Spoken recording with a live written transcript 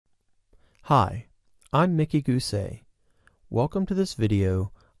Hi, I'm Mickey Gousset. Welcome to this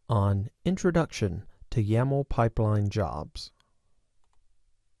video on Introduction to YAML Pipeline Jobs.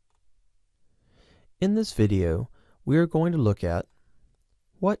 In this video, we are going to look at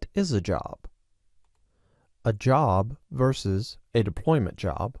what is a job versus a deployment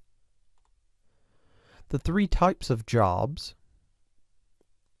job, the three types of jobs,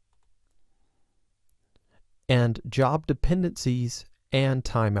 and job dependencies and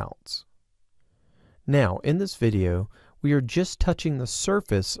timeouts. Now, in this video, we are just touching the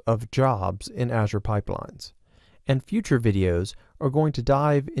surface of jobs in Azure Pipelines, and future videos are going to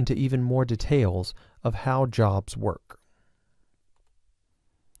dive into even more details of how jobs work.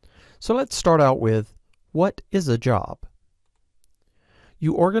 So let's start out with, what is a job?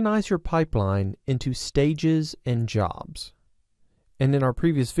 You organize your pipeline into stages and jobs. And in our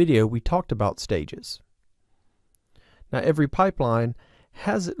previous video, we talked about stages. Now, every pipeline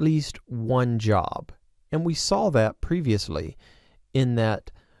has at least one job, and we saw that previously in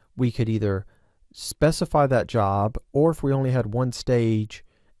that we could either specify that job, or if we only had one stage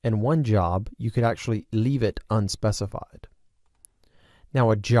and one job, you could actually leave it unspecified.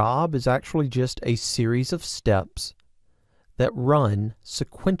 Now, a job is actually just a series of steps that run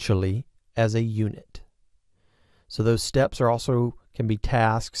sequentially as a unit. So those steps can be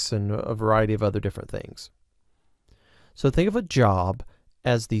tasks and a variety of other different things. So think of a job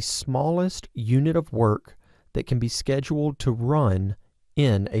as the smallest unit of work that can be scheduled to run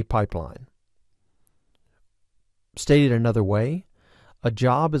in a pipeline. Stated another way, a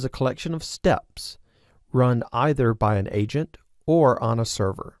job is a collection of steps run either by an agent or on a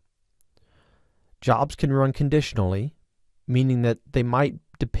server. Jobs can run conditionally, meaning that they might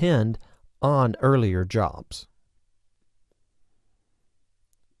depend on earlier jobs.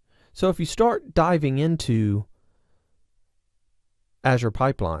 So if you start diving into Azure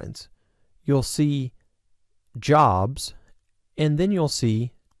Pipelines, you'll see jobs, and then you'll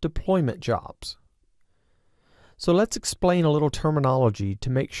see deployment jobs. So let's explain a little terminology to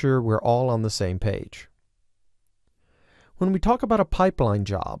make sure we're all on the same page. When we talk about a pipeline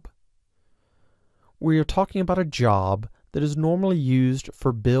job, we are talking about a job that is normally used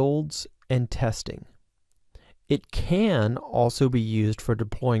for builds and testing. It can also be used for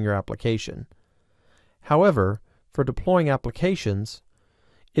deploying your application. However, for deploying applications,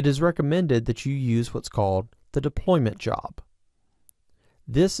 it is recommended that you use what's called the deployment job.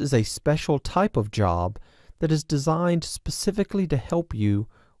 This is a special type of job that is designed specifically to help you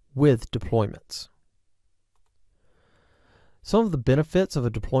with deployments. Some of the benefits of a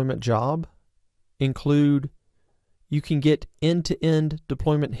deployment job include you can get end-to-end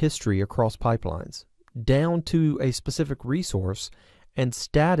deployment history across pipelines, down to a specific resource and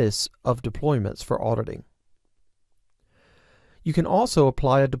status of deployments for auditing. You can also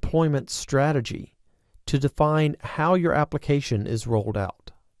apply a deployment strategy to define how your application is rolled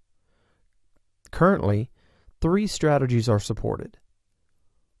out. Currently, 3 strategies are supported: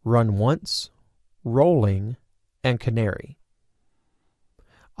 run once, rolling, and canary.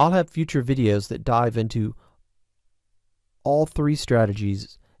 I'll have future videos that dive into all 3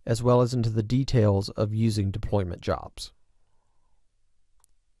 strategies as well as into the details of using deployment jobs.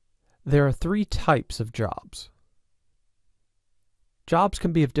 There are 3 types of jobs. Jobs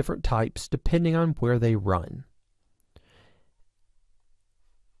can be of different types depending on where they run.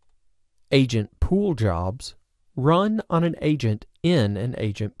 Agent pool jobs run on an agent in an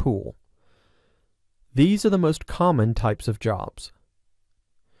agent pool. These are the most common types of jobs.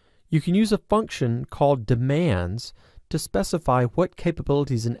 You can use a function called demands to specify what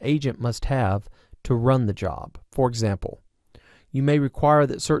capabilities an agent must have to run the job. For example, you may require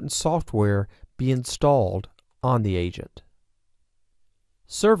that certain software be installed on the agent.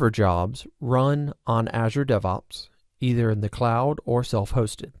 Server jobs run on Azure DevOps, either in the cloud or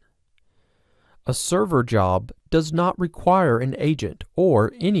self-hosted. A server job does not require an agent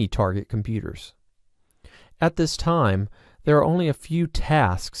or any target computers. At this time, there are only a few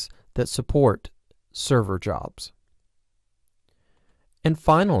tasks that support server jobs. And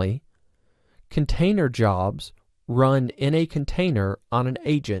finally, container jobs run in a container on an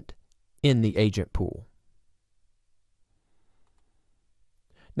agent in the agent pool.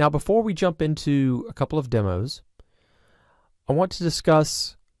 Now, before we jump into a couple of demos, I want to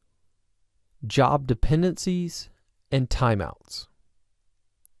discuss job dependencies and timeouts.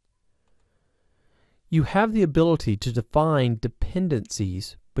 You have the ability to define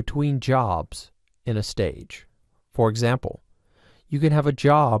dependencies between jobs in a stage. For example, you can have a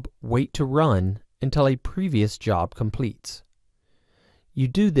job wait to run until a previous job completes. You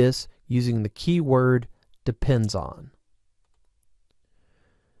do this using the keyword depends on.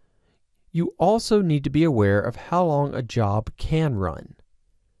 You also need to be aware of how long a job can run.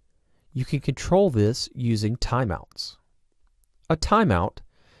 You can control this using timeouts. A timeout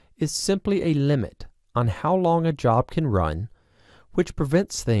is simply a limit on how long a job can run, which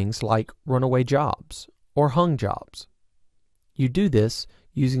prevents things like runaway jobs or hung jobs. You do this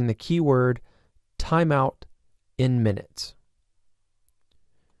using the keyword timeout in minutes.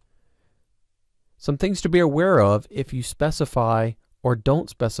 Some things to be aware of if you specify or don't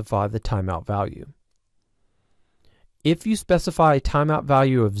specify the timeout value. If you specify a timeout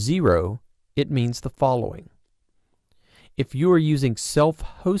value of 0, it means the following. If you are using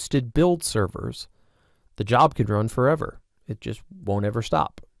self-hosted build servers, the job can run forever. It just won't ever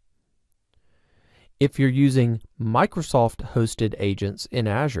stop. If you're using Microsoft-hosted agents in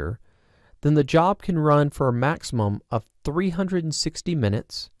Azure, then the job can run for a maximum of 360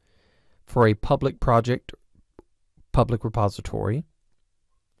 minutes for a public project, public repository,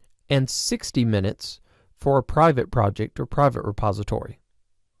 and 60 minutes for a private project or private repository.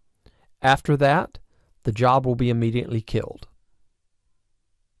 After that, the job will be immediately killed.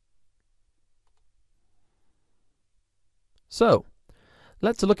 So,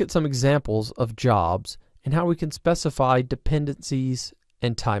 let's look at some examples of jobs and how we can specify dependencies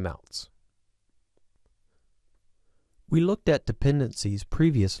and timeouts. We looked at dependencies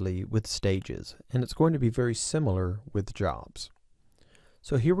previously with stages, and it's going to be very similar with jobs.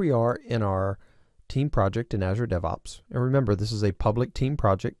 So here we are in our team project in Azure DevOps. And remember, this is a public team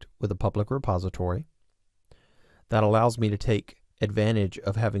project with a public repository. That allows me to take advantage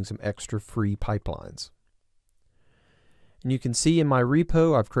of having some extra free pipelines. And you can see in my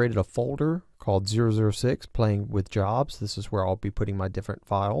repo, I've created a folder called 006, playing with jobs. This is where I'll be putting my different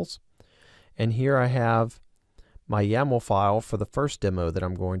files. And here I have my YAML file for the first demo that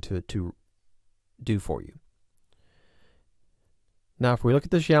I'm going to do for you. Now, if we look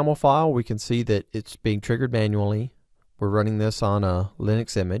at this YAML file, we can see that it's being triggered manually. We're running this on a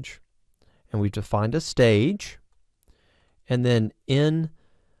Linux image, and we've defined a stage. And then in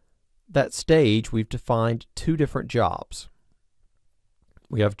that stage, we've defined two different jobs.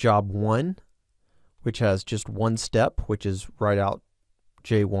 We have job 1, which has just one step, which is write out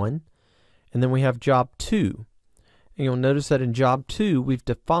J1. And then we have job 2. And you'll notice that in job 2, we've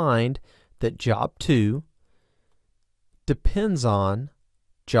defined that job 2 depends on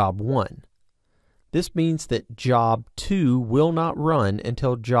job 1. This means that job 2 will not run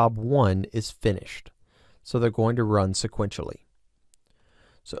until job 1 is finished. So they're going to run sequentially.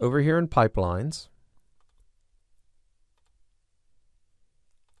 So over here in pipelines,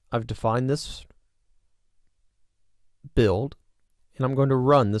 I've defined this build, and I'm going to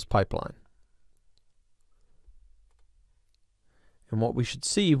run this pipeline. And what we should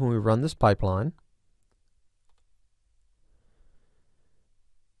see when we run this pipeline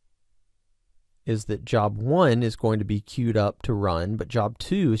is that job 1 is going to be queued up to run, but job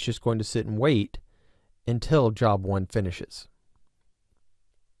 2 is just going to sit and wait until job 1 finishes.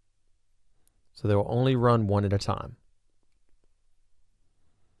 So they will only run one at a time.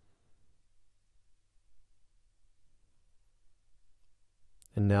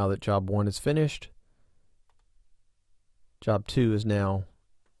 And now that job 1 is finished, job 2 is now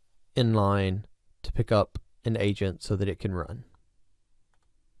in line to pick up an agent so that it can run.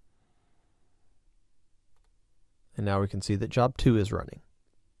 And now we can see that job 2 is running.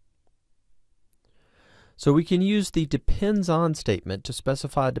 So we can use the depends on statement to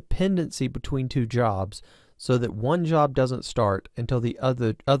specify a dependency between two jobs so that one job doesn't start until the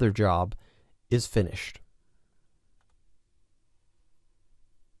other job is finished.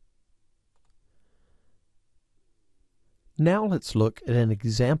 Now let's look at an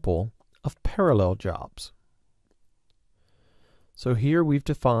example of parallel jobs. So here we've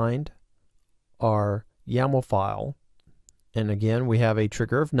defined our YAML file, and again we have a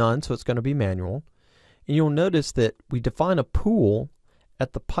trigger of none, so it's going to be manual. And you'll notice that we define a pool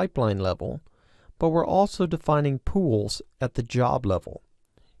at the pipeline level, but we're also defining pools at the job level.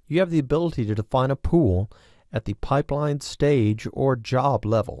 You have the ability to define a pool at the pipeline stage or job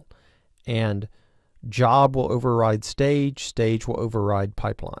level, and job will override stage, stage will override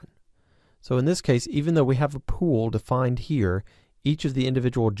pipeline. So in this case, even though we have a pool defined here, each of the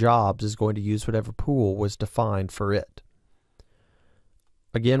individual jobs is going to use whatever pool was defined for it.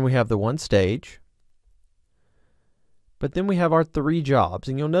 Again, we have the one stage, but then we have our three jobs,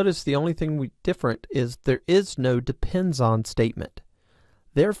 and you'll notice the only thing different is there is no depends on statement.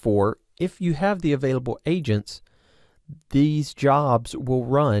 Therefore, if you have the available agents, these jobs will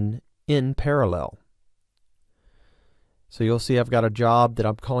run in parallel. So you'll see I've got a job that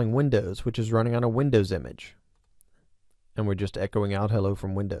I'm calling Windows, which is running on a Windows image. And we're just echoing out hello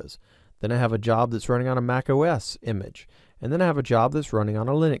from Windows. Then I have a job that's running on a Mac OS image. And then I have a job that's running on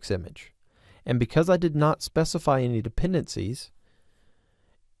a Linux image. And because I did not specify any dependencies,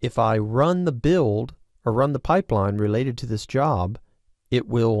 if I run the build or run the pipeline related to this job, it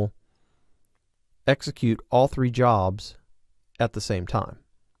will execute all three jobs at the same time.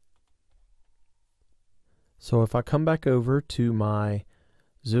 So if I come back over to my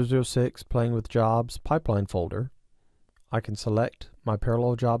 006 Playing with Jobs pipeline folder, I can select my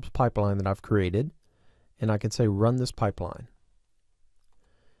parallel jobs pipeline that I've created, and I can say run this pipeline.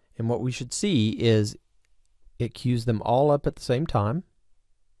 And what we should see is it queues them all up at the same time,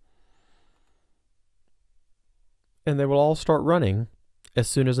 and they will all start running as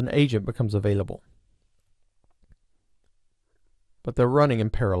soon as an agent becomes available. But they're running in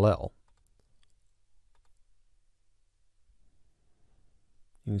parallel.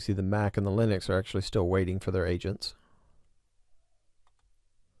 You can see the Mac and the Linux are actually still waiting for their agents.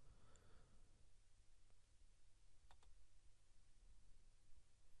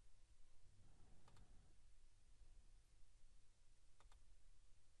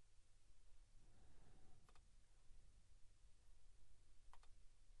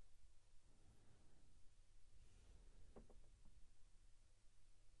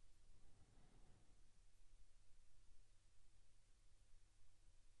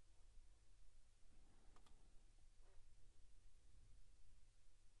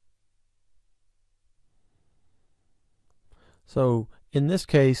 So in this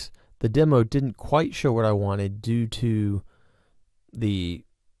case, the demo didn't quite show what I wanted due to the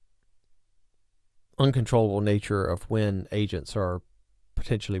uncontrollable nature of when agents are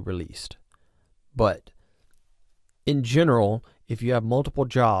potentially released. But in general, if you have multiple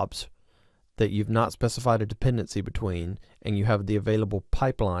jobs that you've not specified a dependency between and you have the available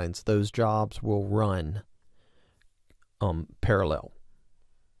pipelines, those jobs will run parallel.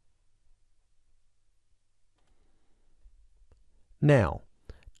 Now,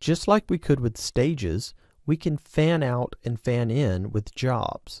 just like we could with stages, we can fan out and fan in with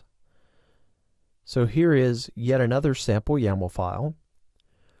jobs. So here is yet another sample YAML file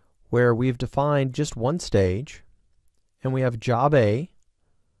where we've defined just one stage, and we have job A,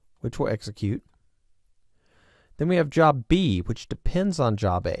 which will execute. Then we have job B, which depends on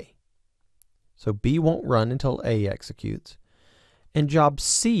job A. So B won't run until A executes. And job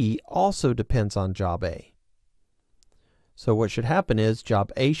C also depends on job A. So what should happen is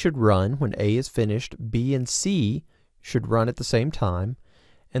job A should run when A is finished, B and C should run at the same time,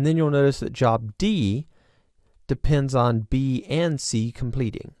 and then you'll notice that job D depends on B and C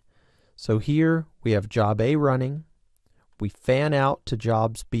completing. So here we have job A running, we fan out to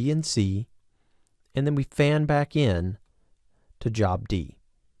jobs B and C, and then we fan back in to job D.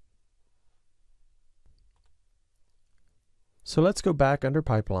 So let's go back under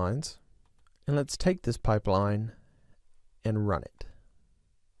pipelines, and let's take this pipeline and run it.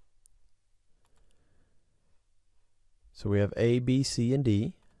 So we have A, B, C, and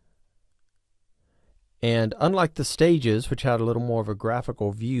D. And unlike the stages, which had a little more of a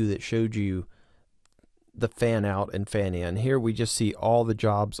graphical view that showed you the fan out and fan in, here we just see all the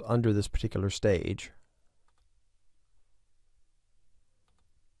jobs under this particular stage.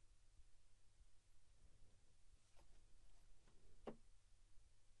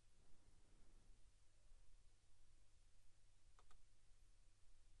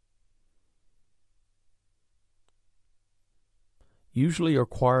 Usually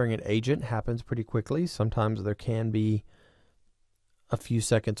acquiring an agent happens pretty quickly. Sometimes there can be a few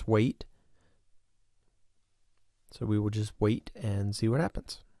seconds wait. So we will just wait and see what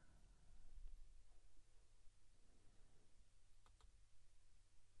happens.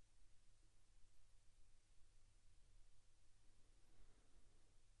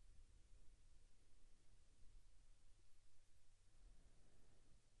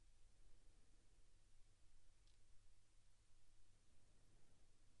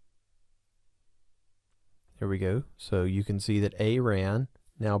 There we go. So you can see that A ran.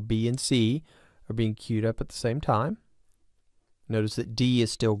 Now B and C are being queued up at the same time. Notice that D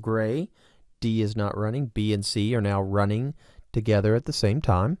is still gray. D is not running. B and C are now running together at the same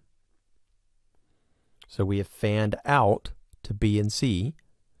time. So we have fanned out to B and C.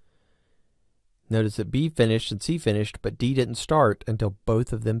 Notice that B finished and C finished, but D didn't start until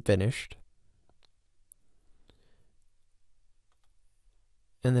both of them finished.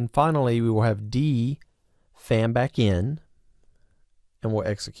 And then finally we will have D fan back in, and we'll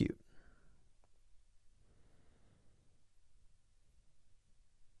execute.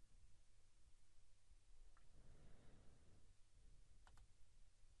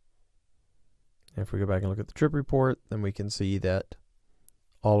 If we go back and look at the trip report, then we can see that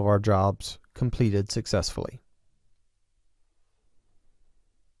all of our jobs completed successfully.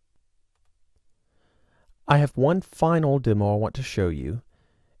 I have one final demo I want to show you,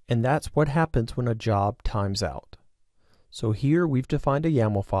 and that's what happens when a job times out. So here we've defined a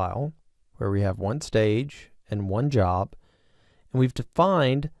YAML file where we have one stage and one job, and we've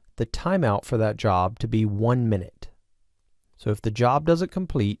defined the timeout for that job to be 1 minute. So if the job doesn't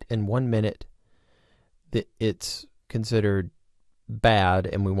complete in 1 minute, it's considered bad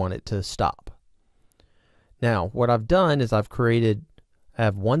and we want it to stop. Now what I've done is I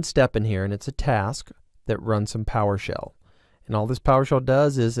have one step in here, and it's a task that runs some PowerShell. And all this PowerShell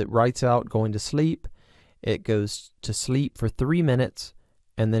does is it writes out going to sleep. It goes to sleep for 3 minutes,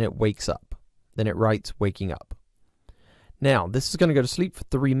 and then it wakes up. Then it writes waking up. Now this is going to go to sleep for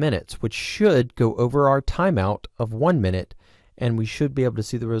 3 minutes, which should go over our timeout of 1 minute, and we should be able to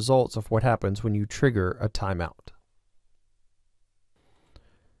see the results of what happens when you trigger a timeout.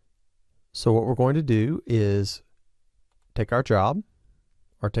 So what we're going to do is take our job,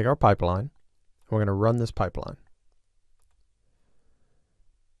 or take our pipeline, and we're going to run this pipeline.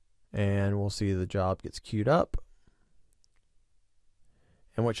 And we'll see the job gets queued up.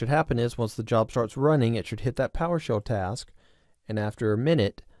 And what should happen is once the job starts running, it should hit that PowerShell task, and after a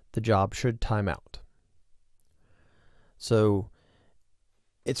minute, the job should time out. So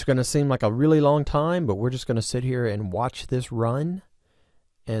it's going to seem like a really long time, but we're just going to sit here and watch this run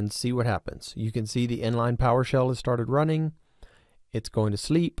and see what happens. You can see the inline PowerShell has started running. It's going to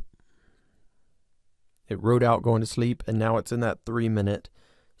sleep. It wrote out going to sleep, and now it's in that 3 minute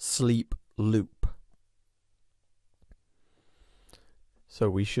sleep loop. So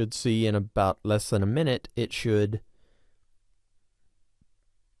we should see in about less than a minute, it should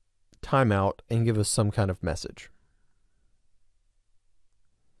time out and give us some kind of message.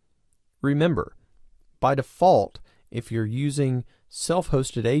 Remember, by default, if you're using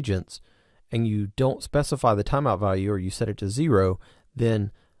self-hosted agents and you don't specify the timeout value or you set it to 0,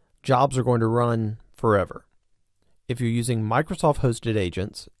 then jobs are going to run forever. If you're using Microsoft hosted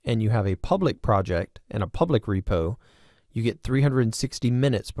agents and you have a public project and a public repo, you get 360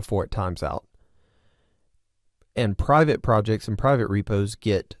 minutes before it times out. And private projects and private repos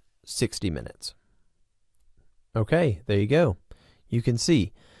get 60 minutes. Okay, there you go. You can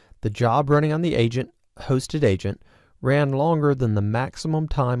see the job running on the hosted agent ran longer than the maximum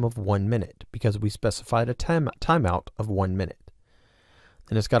time of 1 minute because we specified a timeout of 1 minute.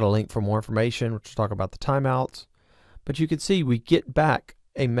 And it's got a link for more information, which will talk about the timeouts. But you can see we get back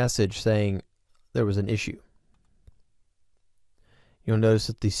a message saying there was an issue. You'll notice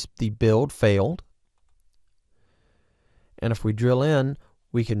that the build failed. And if we drill in,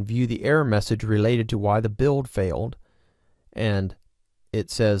 we can view the error message related to why the build failed. And it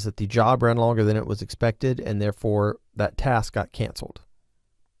says that the job ran longer than it was expected, and therefore that task got canceled.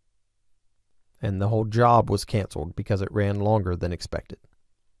 And the whole job was canceled because it ran longer than expected.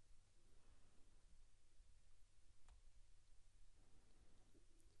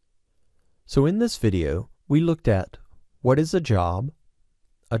 So in this video, we looked at what is a job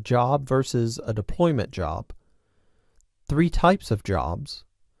versus a deployment job, 3 types of jobs,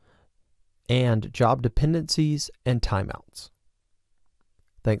 and job dependencies and timeouts.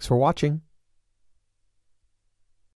 Thanks for watching.